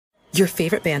Your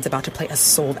favorite band's about to play a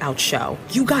sold-out show.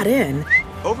 You got in.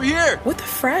 Over here! With a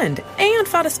friend. And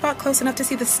found a spot close enough to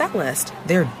see the set list.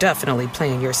 They're definitely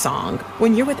playing your song.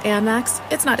 When you're with Amex,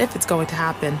 it's not if it's going to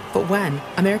happen, but when.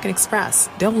 American Express.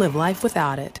 Don't live life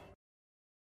without it.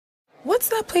 What's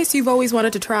that place you've always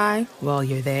wanted to try? Well,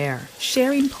 you're there.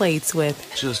 Sharing plates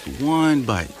with... Just one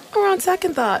bite. Or on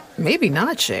second thought, maybe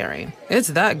not sharing. It's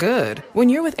that good. When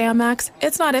you're with Amex,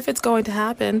 it's not if it's going to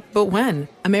happen, but when.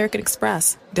 American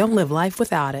Express. Don't live life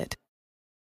without it.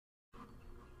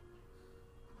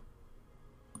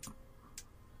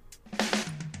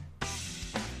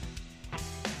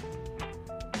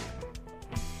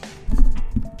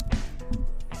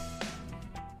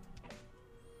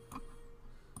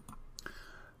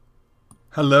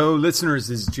 Hello, listeners.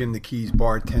 This is Jim the Keys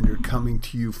Bartender coming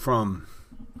to you from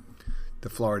the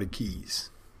Florida Keys.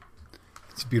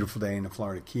 It's a beautiful day in the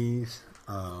Florida Keys.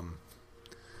 I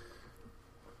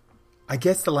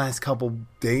guess the last couple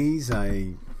days,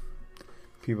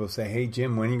 people say, "Hey,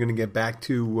 Jim, when are you going to get back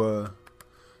to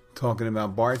talking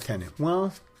about bartending?"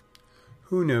 Well,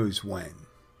 who knows when?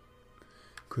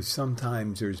 Because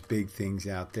sometimes there's big things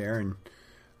out there, and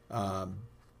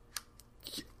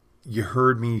you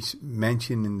heard me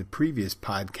mention in the previous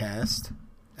podcast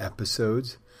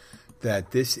episodes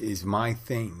that this is my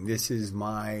thing. This is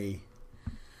my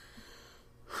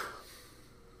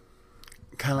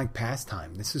kind of like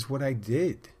pastime. This is what I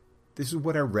did. This is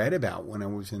what I read about when I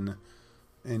was in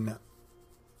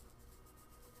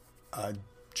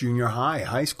junior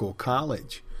high school,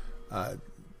 college.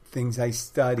 Things I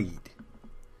studied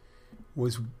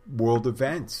was world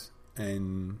events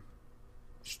and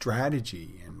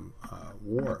strategy and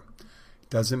war.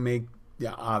 Doesn't make,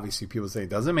 obviously people say it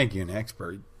doesn't make you an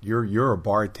expert. You're a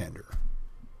bartender.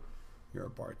 You're a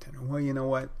bartender. Well, you know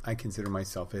what? I consider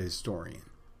myself a historian.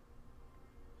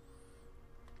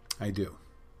 I do.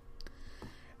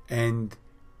 And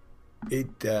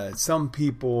some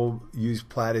people use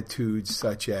platitudes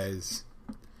such as,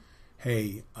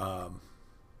 "Hey,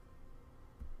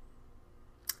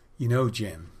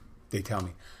 Jim," they tell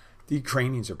me, "the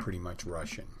Ukrainians are pretty much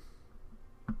Russian."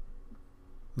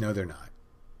 No, they're not.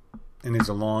 And there's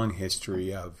a long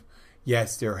history of,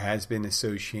 yes, there has been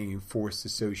forced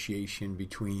association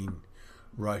between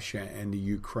Russia and the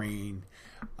Ukraine,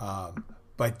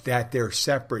 but that they're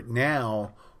separate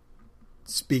now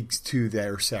speaks to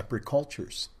their separate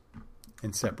cultures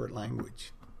and separate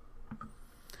language.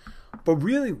 But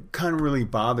really, kind of really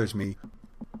bothers me,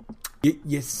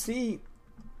 you see,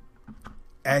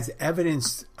 as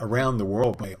evidenced around the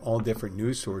world by all different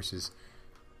news sources,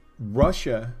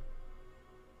 Russia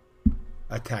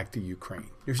attacked the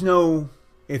Ukraine. There's no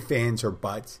ifs, ands, or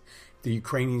buts. The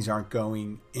Ukrainians aren't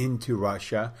going into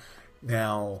Russia.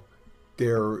 Now,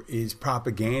 there is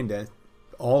propaganda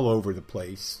all over the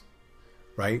place,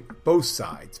 right? Both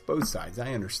sides.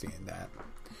 I understand that.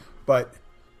 But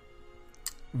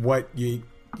what you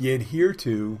adhere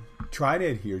to, try to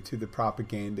adhere to the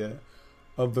propaganda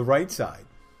of the right side.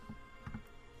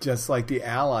 Just like the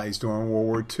Allies during World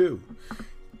War II.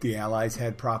 The Allies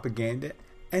had propaganda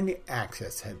and the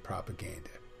Axis had propaganda.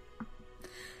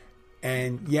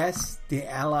 And yes, the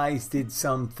Allies did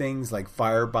some things like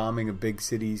firebombing of big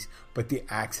cities, but the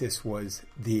Axis was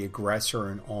the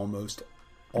aggressor in almost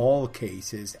all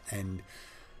cases. And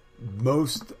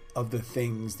most of the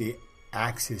things the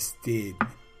Axis did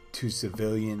to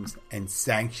civilians and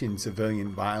sanctioned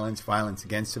civilian violence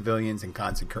against civilians and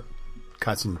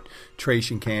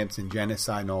concentration camps and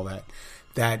genocide and all that,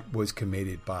 that was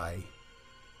committed by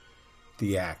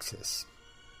the Axis.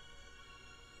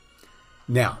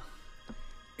 Now,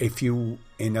 if you,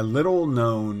 in a little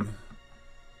known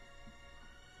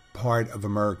part of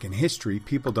American history,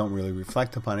 people don't really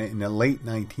reflect upon it. In the late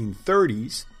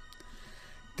 1930s,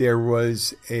 there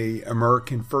was a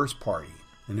American First Party,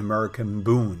 an American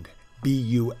Bund,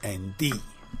 B-U-N-D.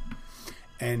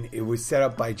 And it was set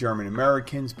up by German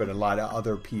Americans, but a lot of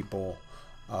other people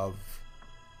of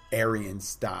Aryan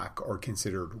stock, or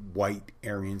considered white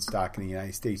Aryan stock in the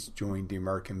United States, joined the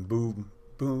American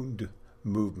Bund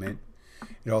movement.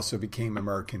 It also became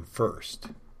American First.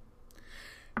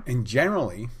 And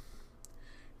generally,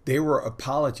 they were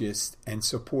apologists and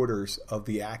supporters of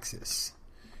the Axis.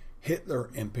 Hitler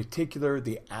in particular,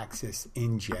 the Axis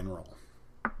in general.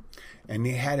 And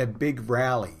they had a big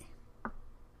rally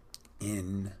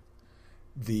in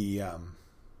the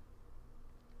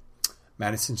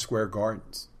Madison Square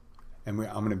Gardens. And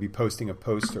I'm going to be posting a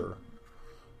poster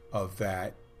of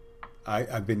that.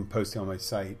 I've been posting on my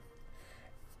site.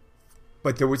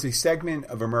 But there was a segment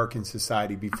of American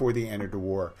society before they entered the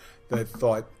war that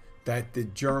thought that the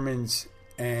Germans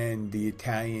and the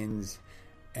Italians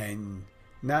and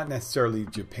not necessarily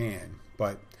Japan,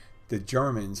 but the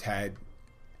Germans had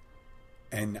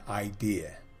an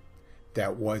idea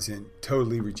that wasn't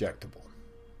totally rejectable.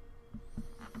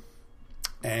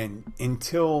 And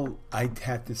until I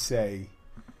have to say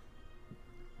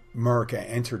America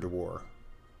entered the war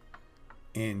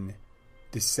in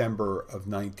December of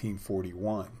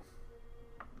 1941,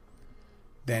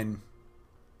 then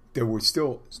there was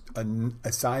still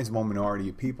a sizable minority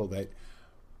of people that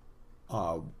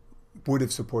would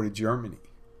have supported Germany.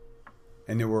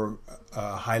 And there were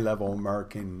high-level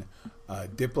American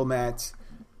diplomats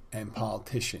and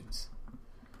politicians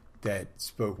that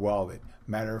spoke well of it.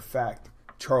 Matter of fact,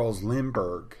 Charles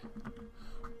Lindbergh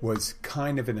was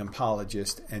kind of an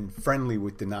apologist and friendly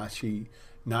with the Nazi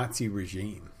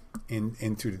regime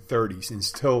into the 30s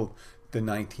until the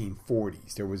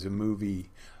 1940s. There was a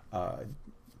movie, an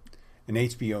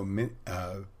HBO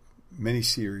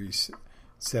miniseries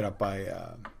set up by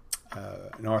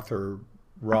an Arthur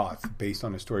Roth, based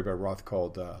on a story by Roth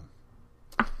called,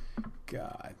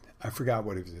 God, I forgot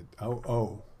what it was.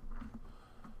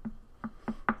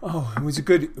 It was a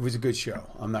good show.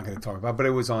 I'm not going to talk about it, but it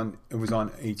was on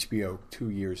HBO 2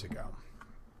 years ago.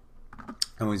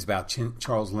 And it was about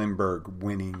Charles Lindbergh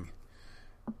winning.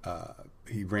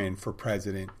 He ran for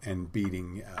president and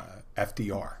beating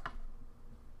FDR.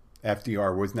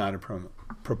 FDR was not a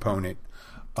proponent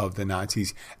of the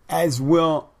Nazis, as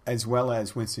well as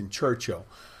Winston Churchill.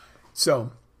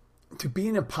 So, to be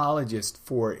an apologist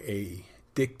for a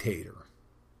dictator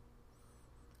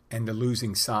and the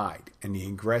losing side and the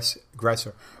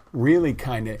aggressor really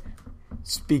kind of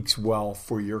speaks well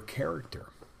for your character.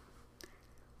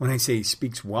 When I say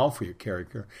speaks well for your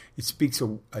character, it speaks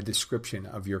a description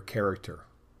of your character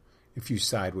if you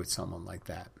side with someone like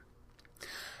that.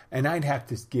 And I'd have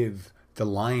to give the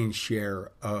lion's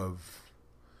share of,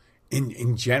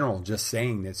 in general, just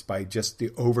saying this by just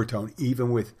the overtone,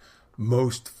 even with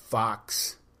most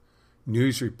Fox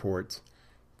news reports,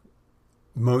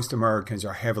 most Americans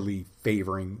are heavily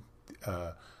favoring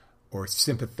or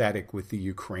sympathetic with the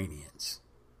Ukrainians.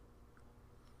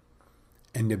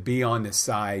 And to be on the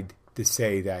side to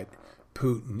say that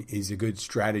Putin is a good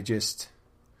strategist,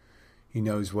 he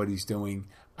knows what he's doing,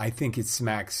 I think it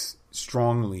smacks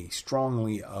strongly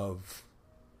of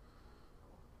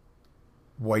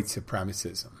white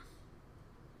supremacism.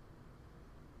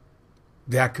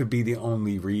 That could be the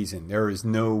only reason. There is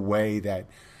no way that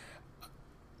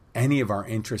any of our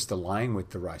interests align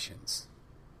with the Russians.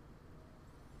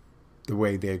 The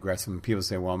way they aggress them. People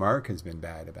say, well, America's been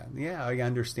bad about it. Yeah, I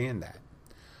understand that.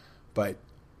 But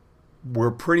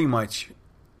we're pretty much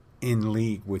in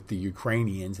league with the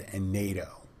Ukrainians and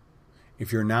NATO.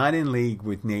 If you're not in league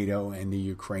with NATO and the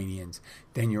Ukrainians,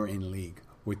 then you're in league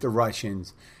with the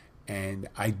Russians. And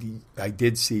I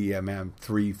did see,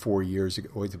 3-4 years ago,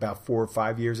 it was about 4 or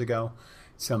 5 years ago,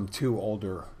 some two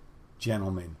older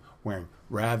gentlemen wearing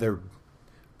rather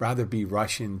be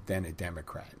Russian than a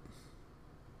Democrat.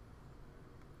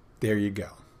 There you go.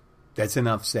 That's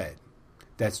enough said.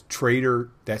 That's traitors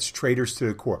to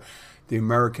the core. The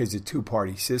America is a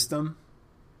two-party system.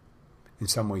 In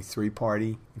some ways,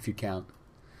 3-party, if you count,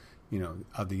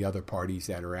 of the other parties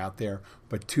that are out there.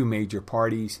 But 2 major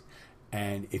parties.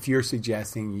 And if you're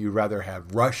suggesting you'd rather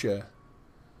have Russia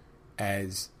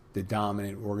as the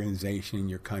dominant organization in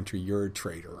your country, you're a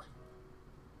traitor.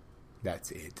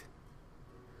 That's it.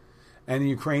 And the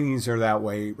Ukrainians are that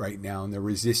way right now, and they're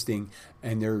resisting,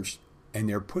 and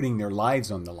they're putting their lives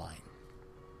on the line.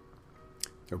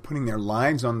 They're putting their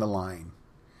lives on the line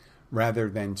rather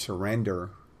than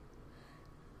surrender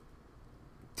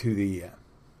to the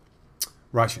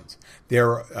Russians.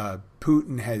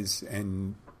 Putin has,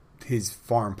 and his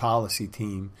foreign policy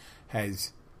team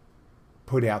has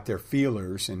put out their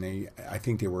feelers, and I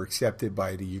think they were accepted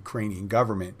by the Ukrainian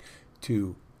government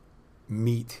to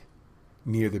meet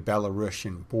near the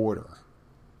Belarusian border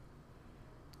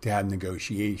to have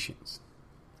negotiations.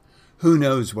 Who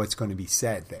knows what's going to be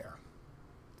said there?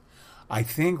 I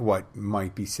think what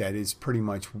might be said is pretty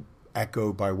much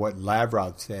echoed by what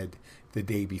Lavrov said the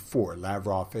day before.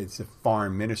 Lavrov is the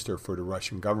foreign minister for the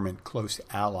Russian government, close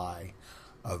ally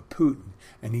of Putin,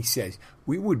 and he says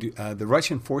the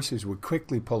Russian forces would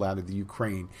quickly pull out of the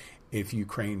Ukraine if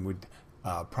Ukraine would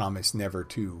promise never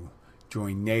to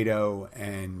join NATO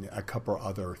and a couple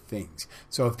other things.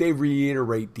 So if they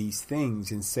reiterate these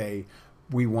things and say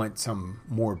we want some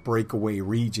more breakaway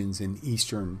regions in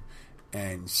eastern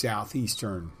and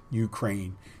southeastern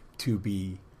Ukraine to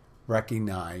be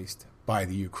recognized by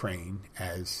the Ukraine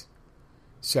as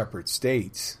separate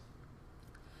states,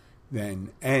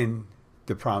 then, and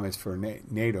the promise for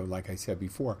NATO, like I said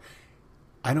before,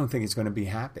 I don't think it's going to be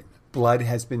happen. Blood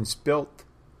has been spilt.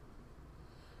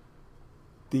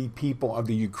 The people of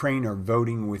the Ukraine are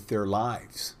voting with their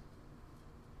lives.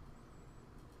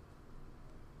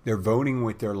 They're voting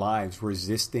with their lives,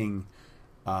 resisting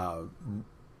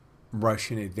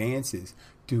Russian advances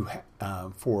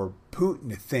for Putin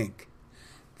to think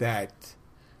that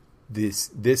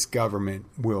this government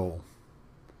will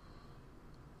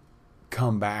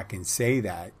come back and say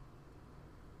that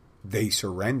they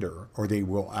surrender or they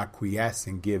will acquiesce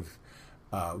and give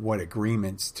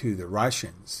agreements to the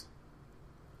Russians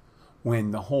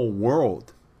when the whole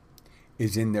world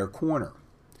is in their corner.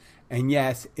 And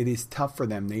yes, it is tough for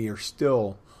them. They are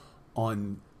still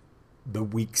on the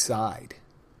weak side.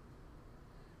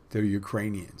 They're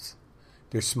Ukrainians.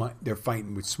 They're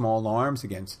fighting with small arms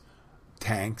against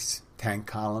tanks, tank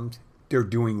columns. They're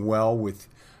doing well with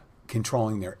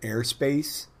controlling their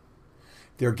airspace.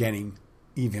 They're getting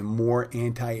even more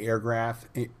aircraft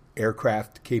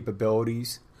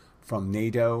capabilities from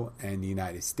NATO and the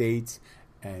United States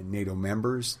and NATO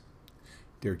members.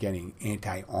 They're getting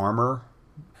anti-armor.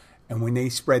 And when they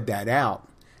spread that out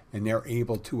and they're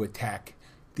able to attack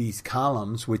these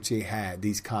columns, which they had,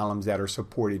 these columns that are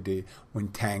supported when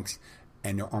tanks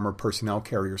and their armored personnel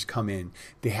carriers come in,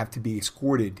 they have to be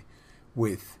escorted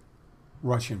with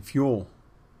Russian fuel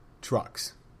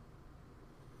trucks.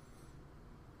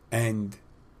 And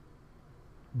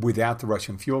without the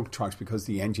Russian fuel trucks, because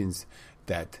the engines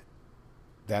that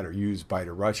are used by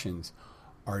the Russians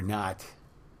are not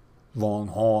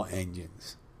long-haul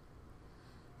engines,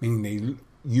 meaning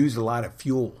they use a lot of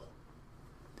fuel.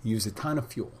 They use a ton of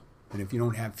fuel. And if you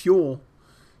don't have fuel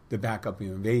to back up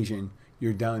your invasion,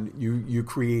 you're done. You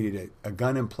created a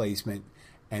gun emplacement,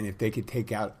 and if they could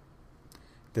take out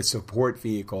the support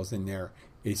vehicles in there,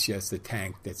 it's just a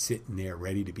tank that's sitting there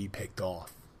ready to be picked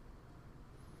off.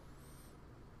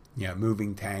 Yeah, a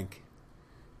moving tank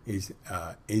is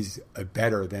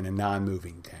better than a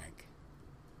non-moving tank.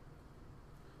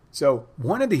 So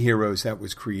one of the heroes that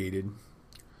was created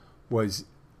was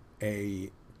a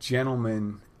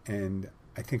gentleman, and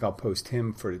I think I'll post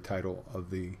him for the title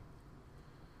of the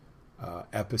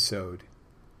episode.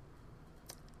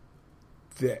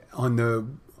 On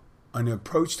the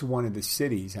approach to one of the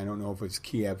cities, I don't know if it's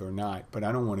Kiev or not, but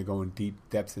I don't want to go in deep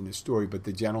depth in the story, but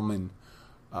the gentleman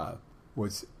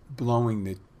was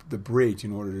blowing the bridge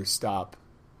in order to stop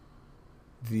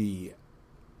the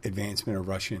advancement of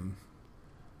Russian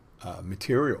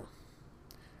material.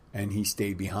 And he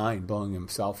stayed behind, blowing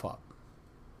himself up.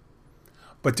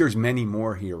 But there's many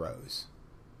more heroes.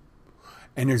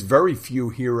 And there's very few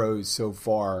heroes so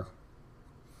far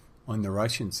on the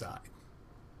Russian side,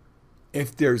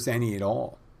 if there's any at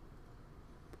all.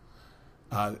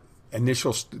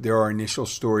 There are initial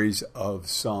stories of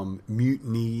some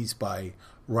mutinies by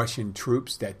Russian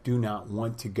troops that do not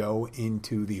want to go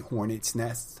into the hornet's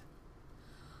nest,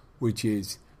 which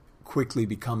is quickly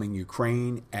becoming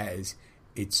Ukraine as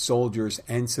its soldiers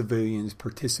and civilians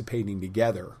participating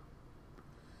together.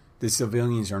 The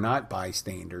civilians are not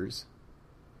bystanders.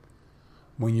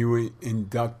 When you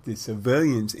induct the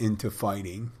civilians into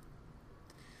fighting,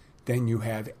 then you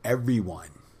have everyone.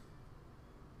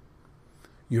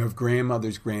 You have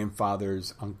grandmothers,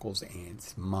 grandfathers, uncles,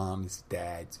 aunts, moms,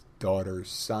 dads, daughters,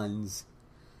 sons.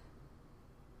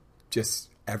 Just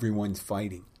everyone's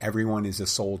fighting. Everyone is a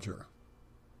soldier.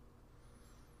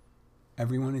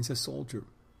 Everyone is a soldier.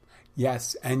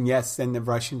 Yes, and the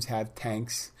Russians have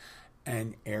tanks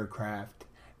and aircraft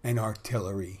and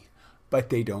artillery, but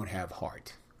they don't have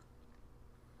heart.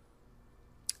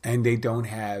 And they don't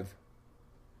have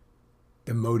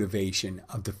the motivation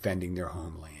of defending their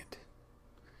homeland.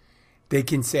 They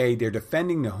can say they're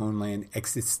defending the homeland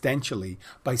existentially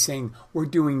by saying, we're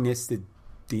doing this to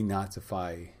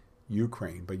denazify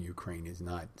Ukraine, but Ukraine is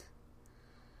not.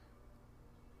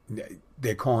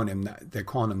 They're calling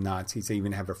them Nazis. I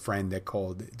even have a friend that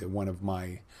called one of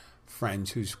my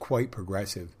friends who's quite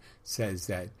progressive says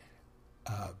that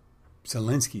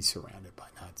Zelensky's surrounded by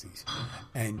Nazis.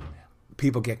 And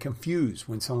people get confused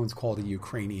when someone's called a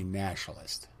Ukrainian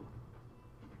nationalist,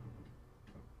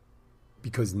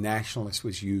 because nationalist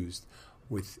was used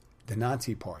with the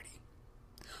Nazi Party.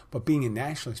 But being a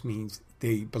nationalist means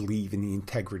they believe in the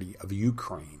integrity of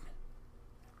Ukraine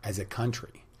as a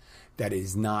country that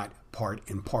is not part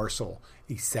and parcel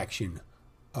a section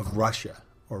of Russia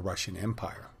or Russian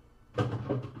Empire.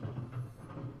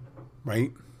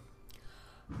 Right?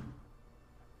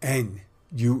 And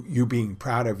you being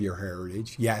proud of your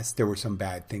heritage, yes, there were some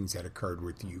bad things that occurred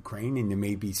with Ukraine, and there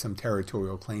may be some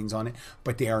territorial claims on it,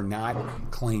 but they are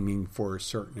not claiming for a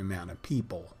certain amount of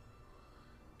people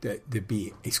that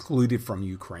be excluded from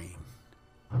Ukraine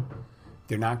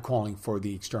They're not calling for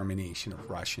the extermination of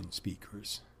Russian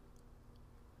speakers,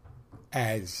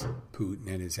 as Putin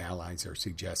and his allies are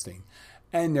suggesting.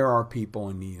 And there are people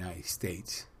in the United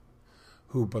States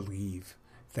who believe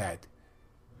that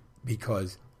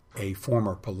because a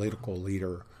former political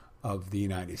leader of the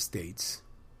United States,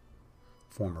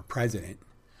 former president,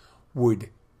 would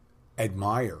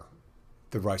admire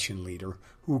the Russian leader,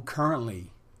 who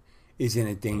currently is in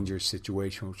a dangerous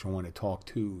situation, which I want to talk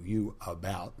to you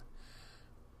about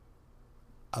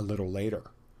a little later.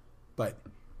 But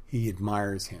he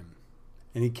admires him.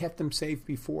 And he kept him safe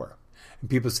before. And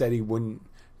people said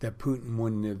that Putin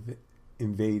wouldn't have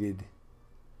invaded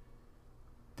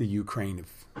the Ukraine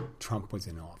if Trump was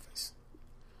in office.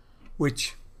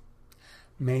 Which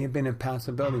may have been a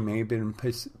possibility,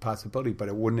 but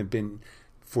it wouldn't have been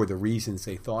for the reasons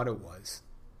they thought it was.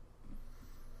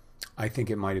 I think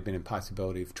it might have been a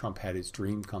possibility if Trump had his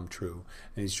dream come true,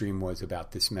 and his dream was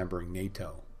about dismembering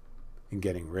NATO and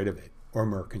getting rid of it, or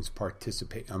America's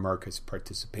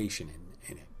participation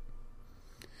in it.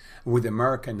 With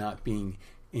America not being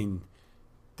in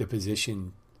the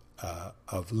position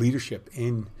of leadership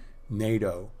in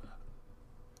NATO,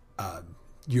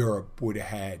 Europe would have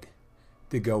had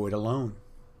to go it alone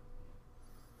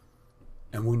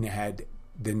and wouldn't have had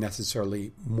the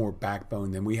necessarily more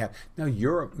backbone than we have. Now,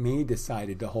 Europe may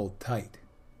decided to hold tight.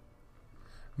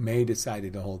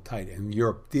 And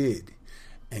Europe did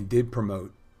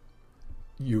promote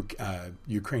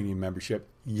Ukrainian membership.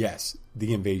 Yes,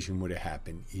 the invasion would have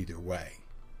happened either way.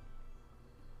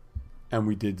 And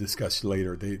we did discuss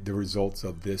later the results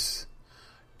of this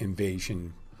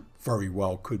invasion very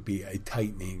well could be a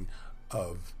tightening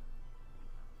of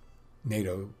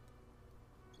NATO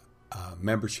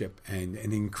membership and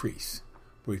an increase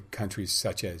with countries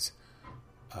such as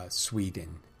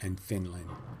Sweden and Finland,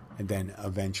 and then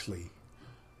eventually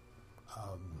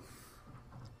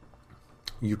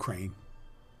Ukraine,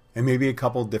 and maybe a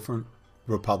couple different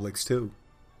republics too.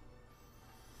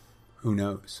 Who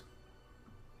knows?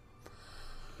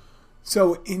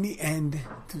 So in the end,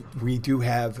 we do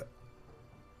have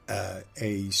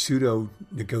a pseudo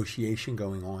negotiation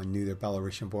going on near the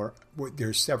Belarusian border.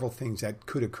 There's several things that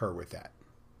could occur with that,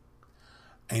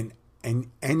 and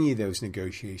any of those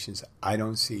negotiations, I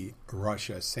don't see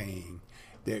Russia saying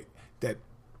that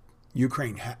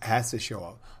Ukraine has to show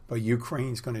up, but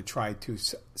Ukraine's going to try to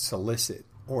solicit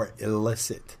or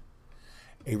elicit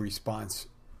a response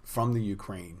from the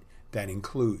Ukraine that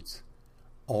includes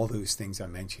all those things I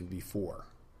mentioned before.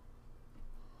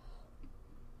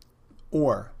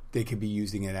 Or they could be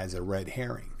using it as a red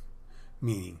herring,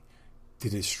 meaning to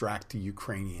distract the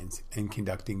Ukrainians and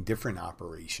conducting different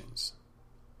operations.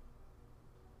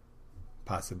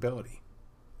 Possibility.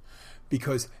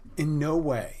 Because in no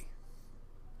way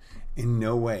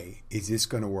is this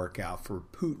going to work out for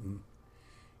Putin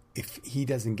if he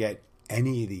doesn't get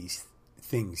any of these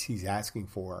things he's asking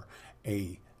for,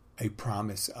 a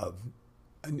promise of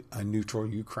a neutral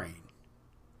Ukraine,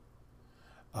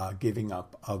 giving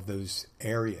up of those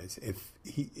areas.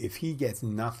 If he gets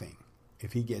nothing,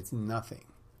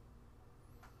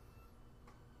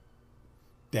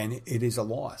 then it is a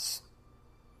loss,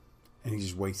 and he's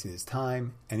just wasted his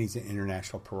time, and he's an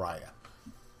international pariah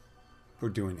for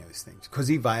doing those things because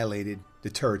he violated the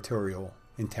territorial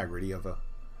integrity of a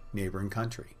neighboring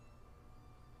country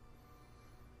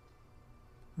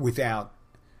without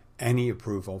any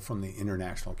approval from the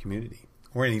international community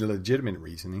or any legitimate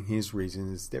reasoning. His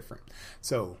reason is different.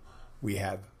 So we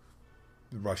have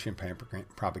Russian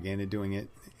propaganda doing it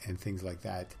and things like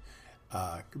that,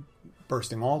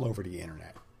 bursting all over the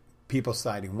internet. People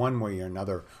siding one way or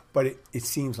another, but it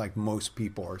seems like most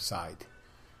people are side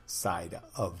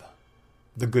of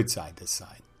the good side, this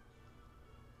side,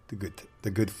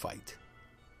 the good fight,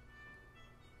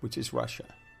 which is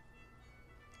Russia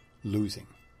losing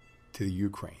to the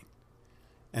Ukraine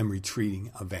and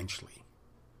retreating eventually.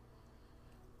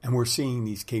 And we're seeing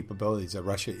these capabilities that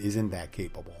Russia isn't that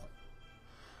capable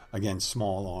against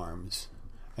small arms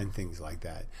and things like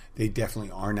that. They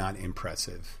definitely are not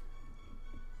impressive.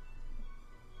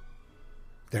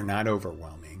 They're not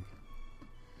overwhelming.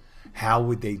 How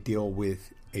would they deal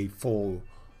with a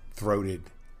full-throated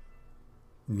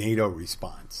NATO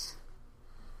response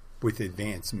with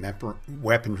advanced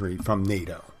weaponry from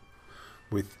NATO,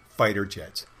 with fighter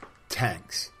jets,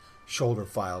 tanks,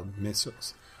 shoulder-fired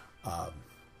missiles,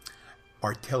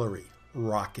 artillery,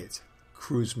 rockets,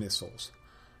 cruise missiles,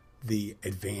 the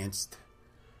advanced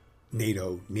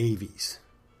NATO navies?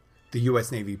 The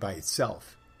U.S. Navy by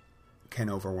itself can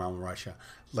overwhelm Russia,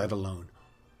 let alone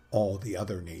all the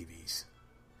other navies,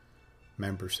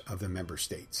 members of the member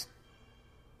states.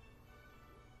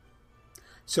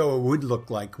 So it would look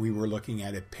like we were looking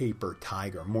at a paper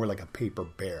tiger, more like a paper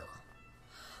bear.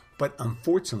 But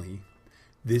unfortunately,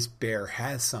 this bear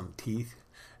has some teeth,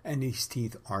 and these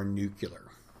teeth are nuclear.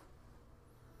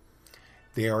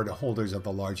 They are the holders of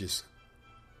the largest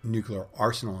nuclear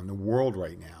arsenal in the world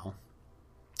right now.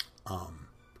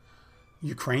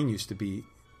 Ukraine used to be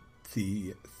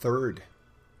the third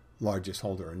largest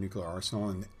holder of a nuclear arsenal,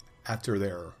 and after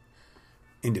their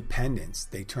independence,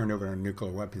 they turned over their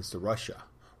nuclear weapons to Russia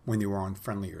when they were on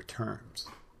friendlier terms.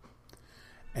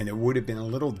 And it would have been a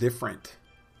little different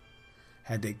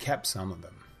had they kept some of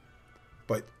them.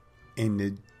 But in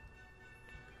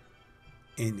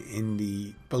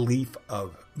the belief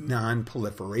of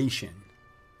non-proliferation,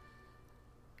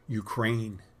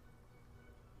 Ukraine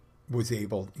was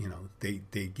able,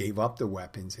 they gave up the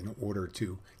weapons in order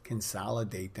to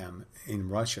consolidate them in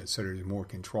Russia so there's more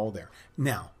control there.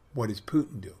 Now, what does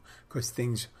Putin do? Because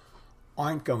things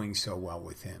aren't going so well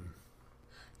with him.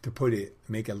 To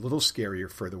make it a little scarier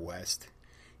for the West,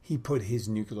 he put his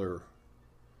nuclear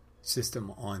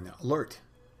system on alert.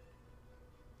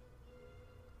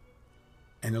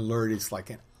 An alert is like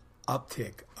an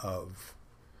uptick of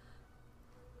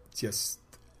just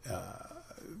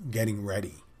getting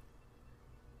ready.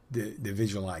 The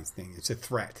visualized thing. It's a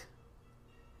threat.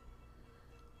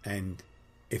 And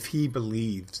if he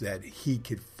believes that he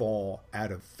could fall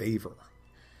out of favor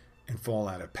and fall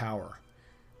out of power,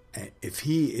 and if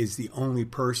he is the only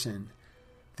person,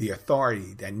 the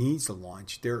authority that needs to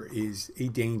launch, there is a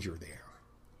danger there.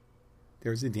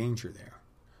 There's a danger there.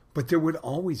 But there would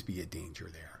always be a danger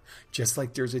there, just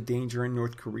like there's a danger in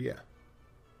North Korea.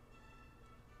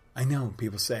 I know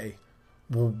people say,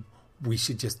 well, we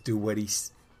should just do what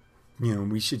he's,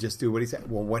 we should just do what he said.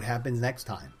 Well, what happens next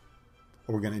time?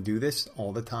 Are we going to do this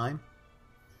all the time?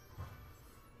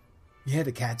 Yeah,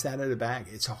 the cat's out of the bag.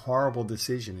 It's a horrible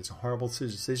decision. It's a horrible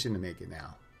decision to make it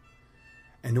now.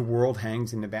 And the world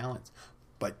hangs in the balance.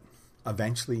 But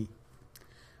eventually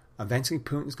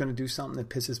Putin's going to do something that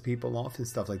pisses people off and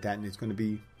stuff like that. And it's going to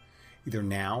be either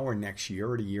now or next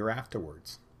year or the year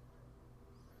afterwards.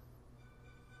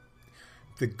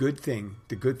 The good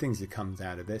things that comes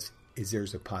out of this is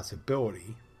there's a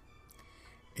possibility,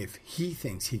 if he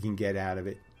thinks he can get out of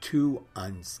it too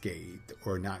unscathed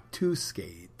or not too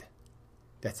scathed,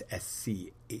 that's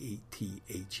SCATHED,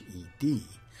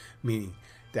 meaning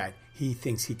that he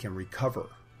thinks he can recover,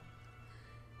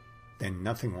 then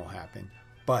nothing will happen.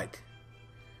 But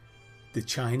the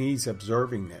Chinese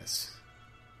observing this,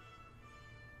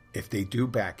 if they do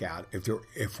back out,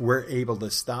 if we're able to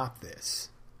stop this,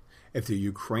 if the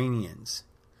Ukrainians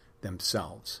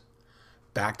themselves,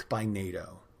 backed by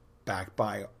NATO, backed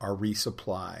by our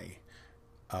resupply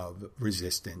of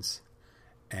resistance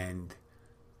and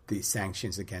the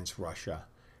sanctions against Russia,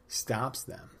 stops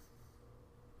them,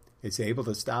 it's able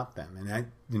to stop them,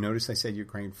 and you notice I said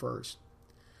Ukraine first,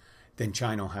 then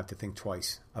China will have to think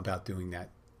twice about doing that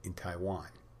in Taiwan.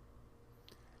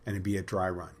 And it'd be a dry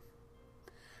run.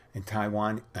 And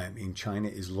China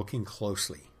is looking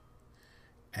closely,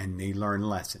 and they learn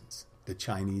lessons. The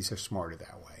Chinese are smarter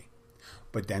that way.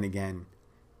 But then again,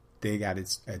 they got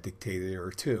a dictator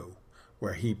or two,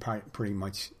 where he pretty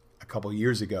much a couple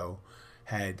years ago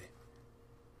had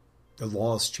the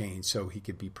laws changed so he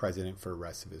could be president for the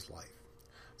rest of his life.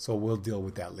 So we'll deal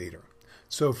with that later.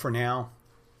 So for now,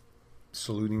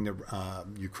 saluting the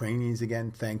Ukrainians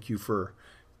again. Thank you for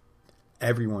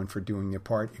everyone for doing their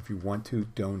part. If you want to,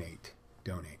 donate.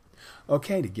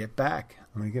 Okay, to get back.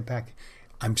 I'm going to get back.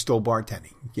 I'm still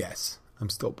bartending. Yes, I'm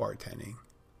still bartending.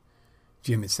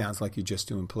 Jim, it sounds like you're just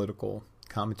doing political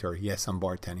commentary. Yes, I'm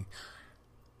bartending.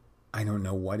 I don't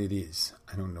know what it is.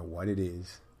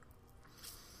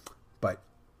 But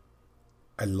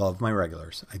I love my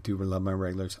regulars. I do love my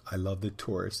regulars. I love the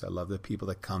tourists. I love the people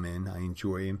that come in. I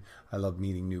enjoy them. I love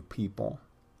meeting new people.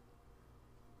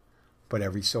 But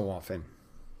every so often,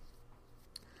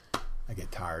 I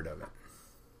get tired of it.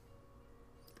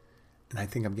 And I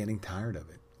think I'm getting tired of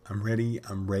it. I'm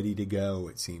ready to go,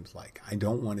 it seems like. I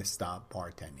don't want to stop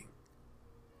bartending.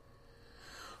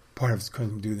 Part of it's because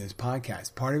I'm doing this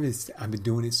podcast. Part of it is I've been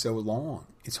doing it so long.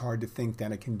 It's hard to think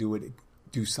that I can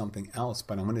do something else,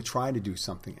 but I'm going to try to do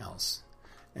something else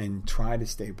and try to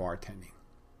stay bartending.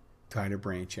 Try to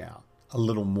branch out a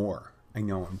little more. I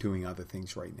know I'm doing other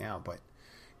things right now, but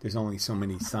there's only so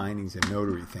many signings and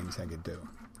notary things I could do.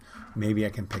 Maybe I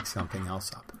can pick something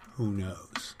else up. Who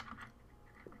knows?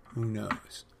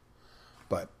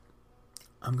 But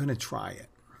I'm going to try it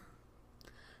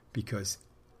because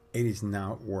it is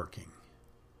not working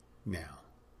now.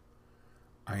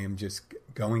 I am just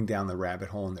going down the rabbit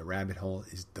hole, and the rabbit hole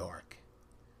is dark.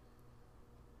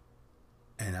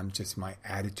 And my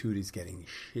attitude is getting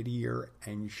shittier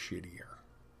and shittier.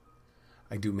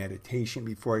 I do meditation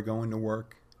before I go into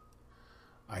work.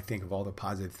 I think of all the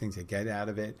positive things I get out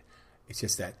of it. It's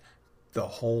just that the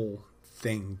whole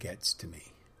thing gets to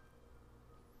me.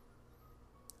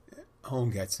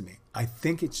 I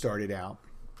think it started out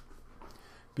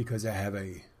because I have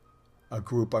a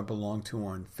group I belong to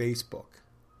on Facebook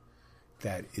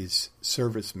that is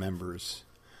service members,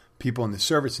 people in the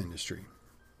service industry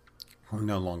who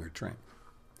no longer drink.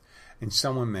 And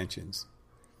someone mentions,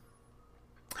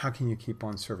 how can you keep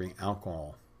on serving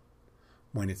alcohol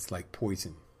when it's like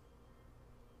poison?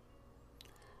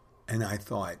 And I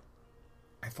thought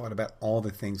about all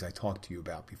the things I talked to you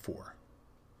about before.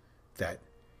 That,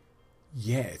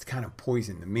 yeah, it's kind of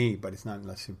poison to me, but it's not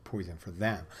necessarily poison for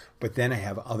them. But then I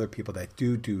have other people that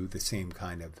do the same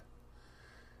kind of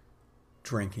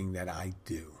drinking that I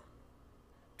do.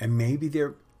 And maybe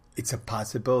it's a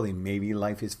possibility. Maybe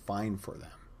life is fine for them.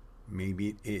 Maybe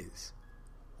it is.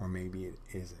 Or maybe it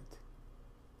isn't.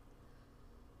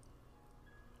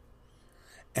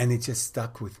 And it just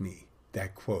stuck with me,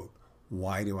 that quote.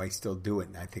 Why do I still do it?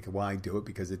 And I think, well, I do it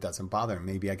because it doesn't bother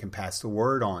me. Maybe I can pass the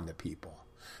word on to people.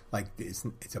 Like, it's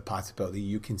a possibility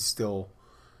you can still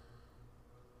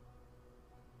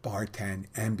bartend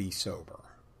and be sober.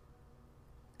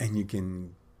 And you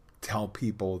can tell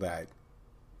people that,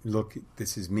 look,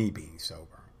 this is me being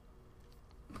sober.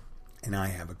 And I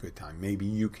have a good time. Maybe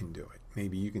you can do it.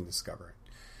 Maybe you can discover it.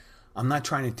 I'm not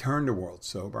trying to turn the world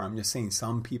sober. I'm just saying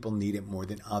some people need it more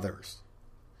than others.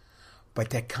 But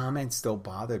that comment still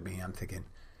bothered me. I'm thinking,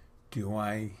 do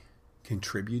I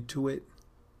contribute to it?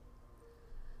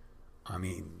 I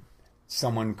mean,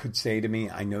 someone could say to me,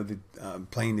 I know that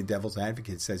playing the devil's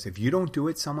advocate says, if you don't do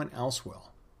it, someone else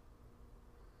will.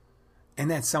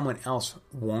 And that someone else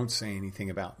won't say anything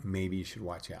about maybe you should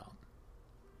watch out.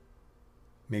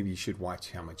 Maybe you should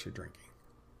watch how much you're drinking.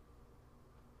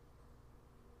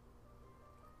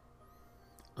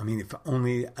 I mean, if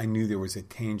only I knew there was a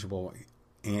tangible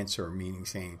answer, meaning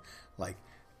saying, like,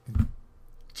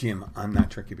 Jim, I'm not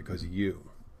drinking because of you.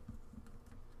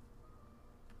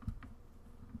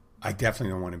 I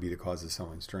definitely don't want to be the cause of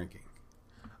someone's drinking.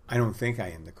 I don't think I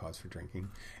am the cause for drinking.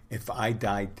 If I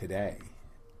died today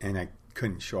and I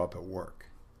couldn't show up at work,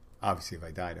 obviously if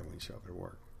I died, I wouldn't show up at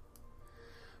work.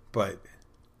 But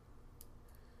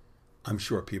I'm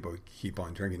sure people would keep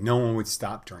on drinking. No one would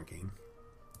stop drinking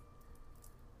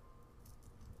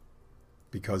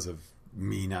because of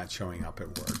me not showing up at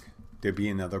work. There'd be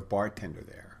another bartender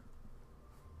there.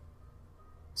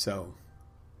 So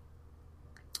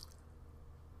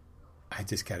I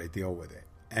just got to deal with it.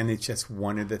 And it's just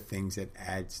one of the things that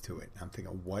adds to it. I'm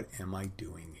thinking, what am I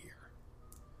doing here?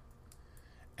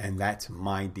 And that's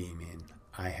my demon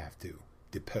I have to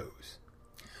depose.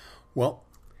 Well,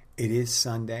 it is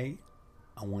Sunday.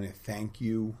 I want to thank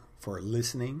you for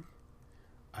listening.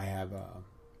 I have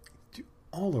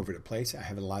all over the place. I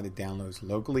have a lot of downloads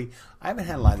locally. I haven't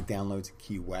had a lot of downloads in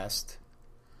Key West.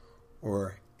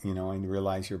 Or, I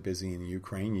realize you're busy in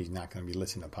Ukraine. You're not going to be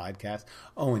listening to podcasts.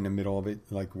 Oh, in the middle of it,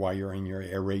 like while you're in your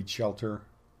air raid shelter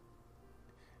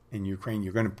in Ukraine,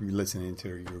 you're going to be listening to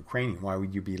Ukrainian. Why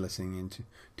would you be listening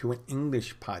to an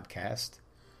English podcast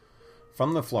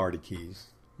from the Florida Keys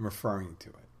referring to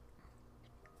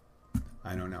it?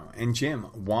 I don't know. And Jim,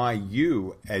 why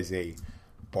you as a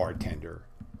bartender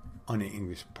on an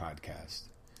English podcast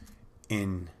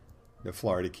in the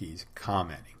Florida Keys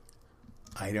commenting?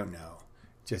 I don't know.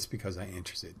 Just because I'm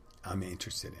interested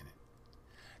in it.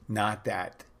 Not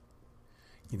that,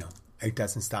 it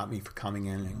doesn't stop me from coming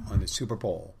in on the Super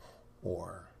Bowl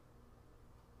or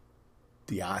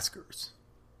the Oscars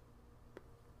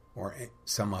or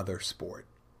some other sport.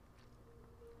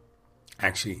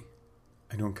 Actually,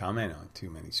 I don't comment on too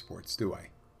many sports, do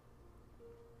I?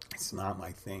 It's not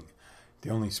my thing. The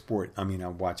only sport, I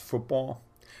watch football,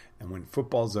 and when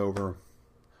football's over,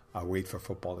 I wait for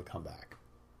football to come back.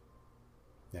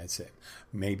 That's it.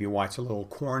 Maybe watch a little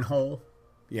cornhole.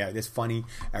 Yeah, it's funny.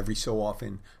 Every so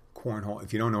often, cornhole.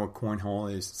 If you don't know what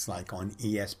cornhole is, it's like on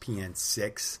ESPN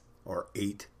 6 or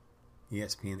 8.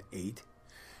 ESPN 8.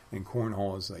 And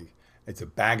cornhole is like, it's a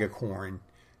bag of corn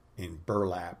in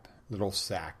burlap, little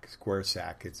sack, square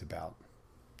sack. It's about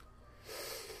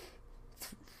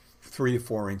 3 to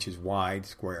 4 inches wide,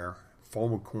 square,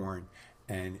 full of corn.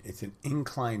 And it's an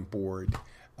inclined board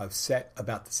of set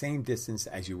about the same distance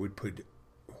as you would put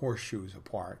horseshoes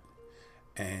apart,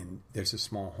 and there's a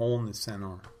small hole in the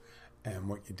center, and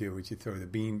what you do is you throw the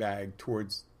beanbag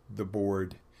towards the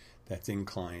board that's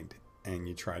inclined, and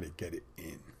you try to get it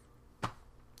in,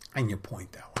 and you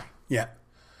point that way. Yeah,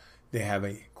 they have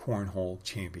a Cornhole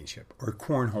Championship or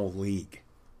Cornhole League.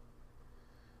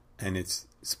 And it's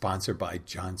sponsored by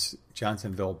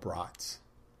Johnsonville Brats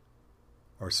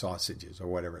or Sausages or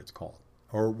whatever it's called,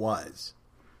 or it was.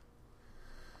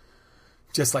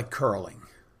 Just like curling.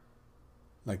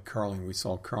 Like curling, we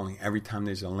saw curling. Every time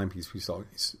there's Olympics, we saw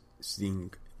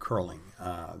seeing curling.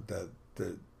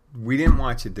 We didn't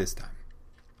watch it this time.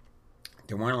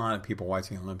 There weren't a lot of people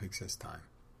watching Olympics this time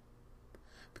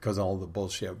because of all the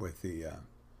bullshit with the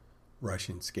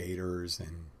Russian skaters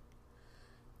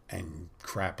and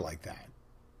crap like that.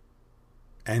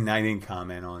 And I didn't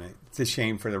comment on it. It's a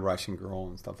shame for the Russian girl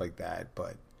and stuff like that.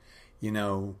 But, you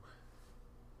know,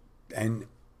 and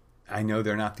I know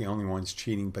they're not the only ones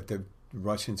cheating, but the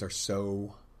Russians are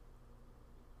so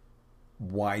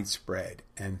widespread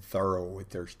and thorough with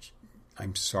their...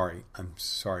 I'm sorry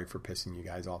for pissing you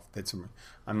guys off.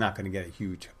 I'm not going to get a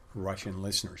huge Russian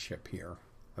listenership here.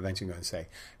 Eventually I'm going to say,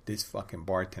 this fucking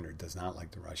bartender does not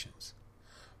like the Russians.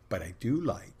 But I do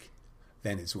like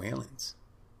Venezuelans,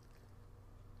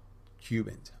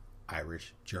 Cubans,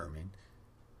 Irish, German,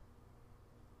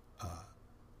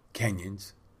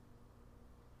 Kenyans,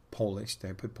 Polish. Did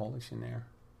I put Polish in there?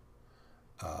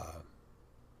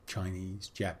 Chinese,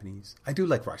 Japanese. I do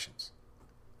like Russians.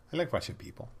 I like Russian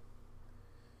people.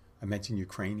 I mentioned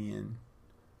Ukrainian,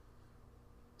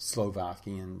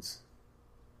 Slovakians,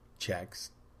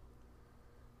 Czechs.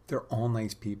 They're all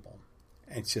nice people.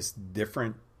 It's just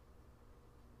different.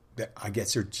 I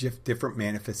guess they're different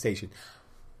manifestation.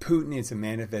 Putin is a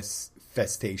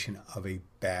manifestation of a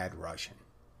bad Russian.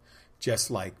 Just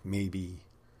like maybe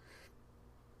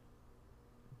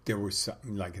there was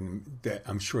something like,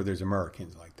 I'm sure there's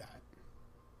Americans like that.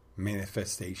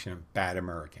 Manifestation of bad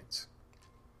Americans.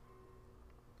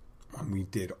 When we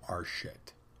did our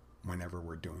shit. Whenever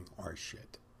we're doing our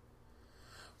shit.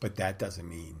 But that doesn't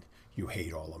mean you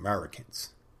hate all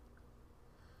Americans.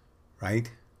 Right?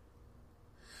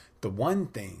 The one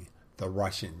thing the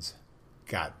Russians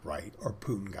got right, or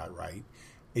Putin got right,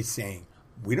 is saying,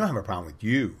 we don't have a problem with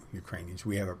you, Ukrainians.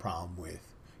 We have a problem with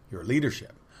your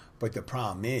leadership. But the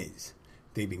problem is,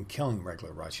 they've been killing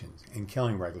regular Russians and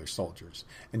killing regular soldiers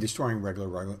and destroying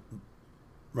regular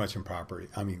Russian property,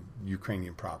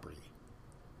 Ukrainian property.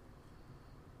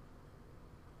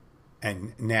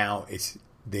 And now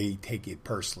they take it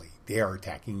personally. They are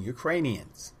attacking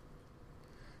Ukrainians.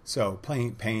 So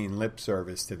paying lip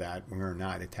service to that, we're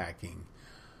not attacking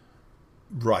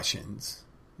Russians.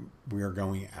 We are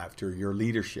going after your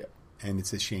leadership. And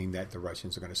it's a shame that the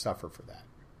Russians are going to suffer for that.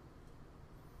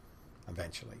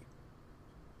 Eventually.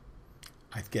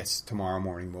 I guess tomorrow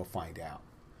morning we'll find out.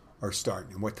 Or start.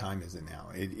 And what time is it now?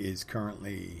 It is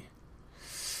currently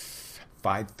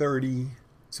 5:30.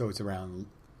 So it's around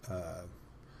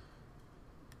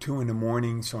 2 in the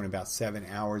morning. So in about 7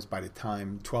 hours, by the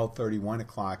time 12:30, 1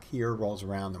 o'clock here rolls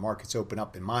around, the markets open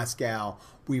up in Moscow,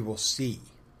 we will see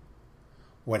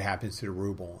what happens to the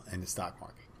ruble and the stock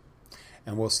market.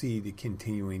 And we'll see the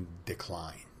continuing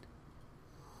decline.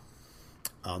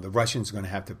 The Russians are going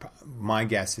to have to, my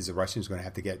guess is the Russians are going to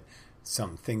have to get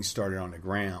some things started on the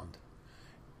ground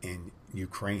in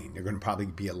Ukraine. They're going to probably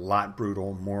be a lot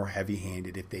brutal, more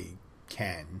heavy-handed if they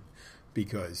can,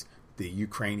 because the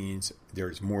Ukrainians,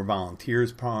 there's more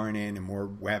volunteers pouring in and more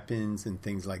weapons and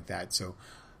things like that. So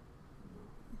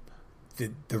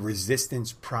the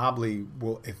resistance probably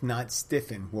will, if not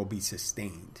stiffen, will be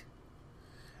sustained.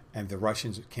 And the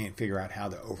Russians can't figure out how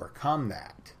to overcome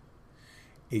that.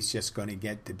 It's just going to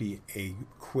get to be a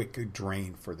quick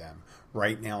drain for them.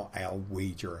 Right now, I'll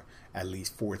wager at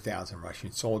least 4,000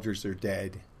 Russian soldiers are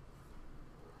dead.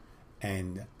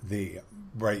 And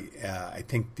I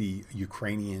think the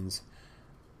Ukrainians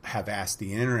have asked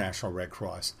the International Red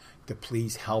Cross to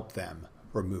please help them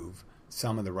remove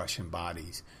some of the Russian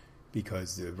bodies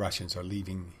because the Russians are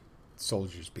leaving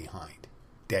soldiers behind,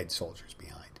 dead soldiers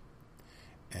behind.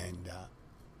 And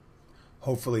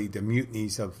hopefully the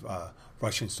mutinies of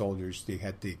Russian soldiers, they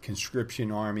had the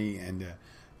conscription army and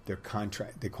their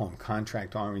contract, they call them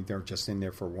contract army, they're just in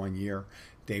there for 1 year.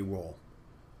 They will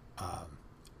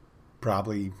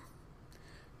probably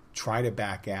try to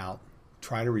back out,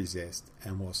 try to resist,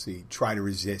 and we'll see, try to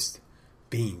resist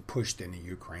being pushed into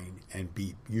Ukraine and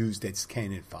be used as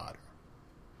cannon fodder.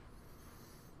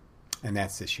 And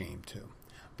that's a shame too.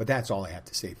 But that's all I have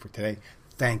to say for today.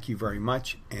 Thank you very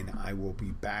much, and I will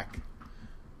be back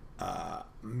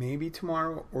maybe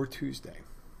tomorrow or Tuesday.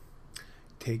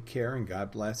 Take care, and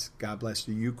God bless. God bless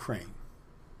the Ukraine.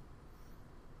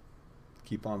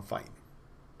 Keep on fighting.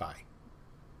 Bye.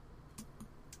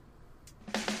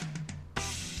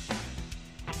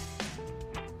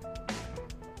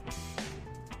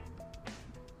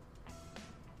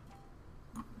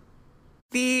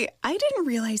 I didn't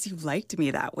realize you liked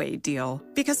me that way deal.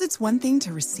 Because it's one thing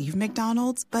to receive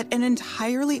McDonald's, but an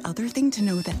entirely other thing to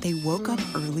know that they woke up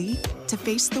early to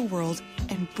face the world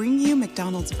and bring you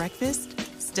McDonald's breakfast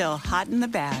still hot in the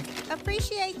bag.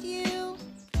 Appreciate you.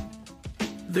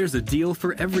 There's a deal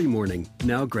for every morning.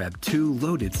 Now grab 2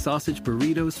 loaded sausage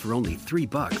burritos for only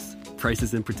 $3.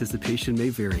 Prices and participation may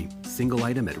vary. Single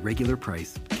item at regular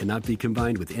price. Cannot be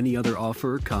combined with any other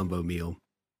offer or combo meal.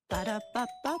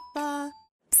 Ba-da-ba-ba-ba.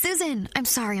 Susan, I'm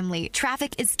sorry I'm late.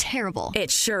 Traffic is terrible.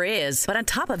 It sure is. But on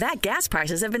top of that, gas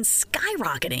prices have been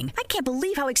skyrocketing. I can't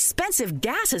believe how expensive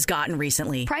gas has gotten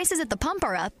recently. Prices at the pump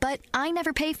are up, but I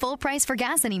never pay full price for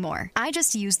gas anymore. I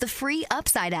just use the free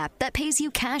Upside app that pays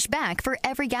you cash back for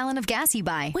every gallon of gas you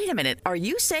buy. Wait a minute. Are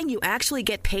you saying you actually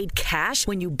get paid cash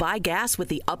when you buy gas with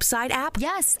the Upside app?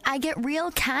 Yes, I get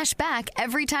real cash back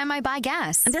every time I buy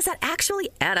gas. And does that actually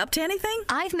add up to anything?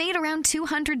 I've made around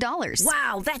 $200.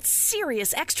 Wow, that's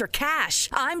serious extra cash.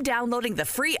 I'm downloading the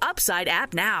free Upside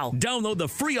app now. Download the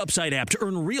free Upside app to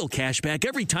earn real cash back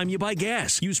every time you buy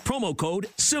gas. Use promo code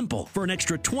SIMPLE for an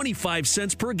extra 25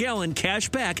 cents per gallon cash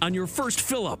back on your first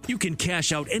fill-up. You can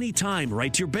cash out anytime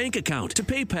right to your bank account, to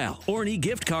PayPal, or an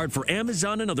e-gift card for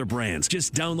Amazon and other brands.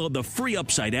 Just download the free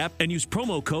Upside app and use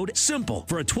promo code SIMPLE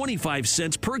for a 25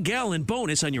 cents per gallon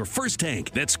bonus on your first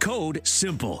tank. That's code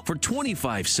SIMPLE for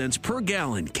 25 cents per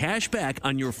gallon cash back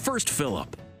on your first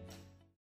fill-up.